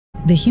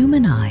The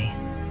human eye,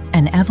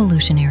 an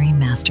evolutionary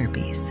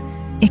masterpiece.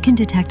 It can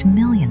detect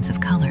millions of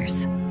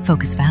colors,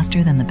 focus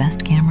faster than the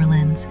best camera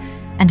lens,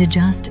 and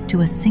adjust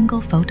to a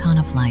single photon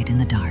of light in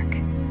the dark.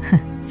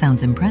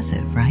 Sounds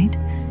impressive, right?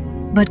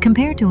 But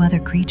compared to other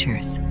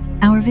creatures,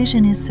 our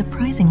vision is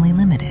surprisingly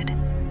limited.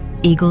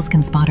 Eagles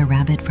can spot a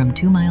rabbit from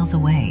 2 miles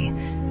away,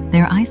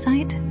 their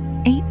eyesight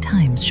 8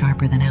 times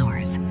sharper than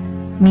ours.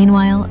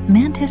 Meanwhile,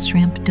 mantis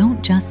shrimp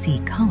don't just see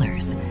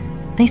colors,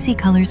 they see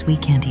colors we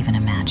can't even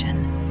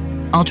imagine.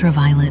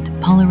 Ultraviolet,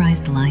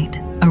 polarized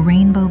light, a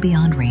rainbow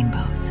beyond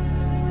rainbows.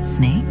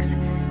 Snakes?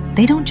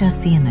 They don't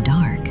just see in the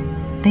dark,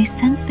 they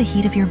sense the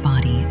heat of your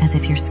body as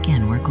if your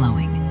skin were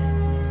glowing.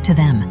 To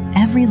them,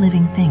 every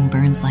living thing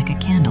burns like a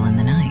candle in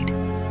the night.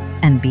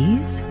 And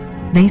bees?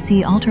 They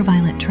see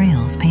ultraviolet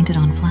trails painted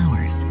on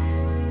flowers,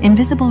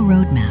 invisible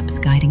road maps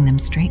guiding them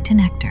straight to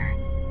nectar.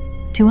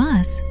 To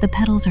us, the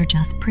petals are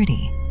just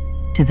pretty.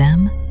 To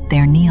them,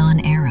 they're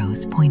neon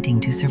arrows pointing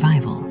to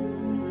survival.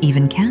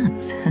 Even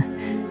cats.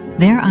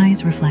 Their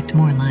eyes reflect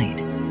more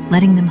light,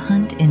 letting them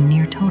hunt in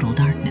near total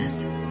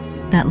darkness.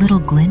 That little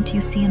glint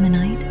you see in the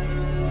night?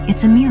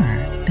 It's a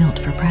mirror built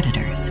for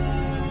predators.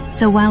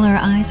 So while our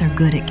eyes are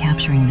good at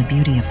capturing the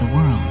beauty of the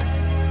world,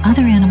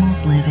 other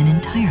animals live in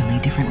entirely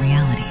different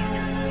realities.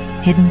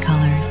 Hidden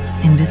colors,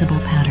 invisible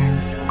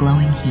patterns,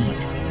 glowing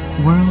heat,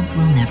 worlds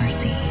we'll never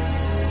see.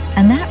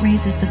 And that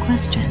raises the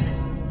question,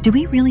 do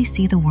we really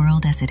see the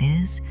world as it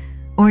is,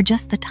 or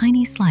just the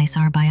tiny slice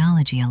our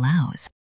biology allows?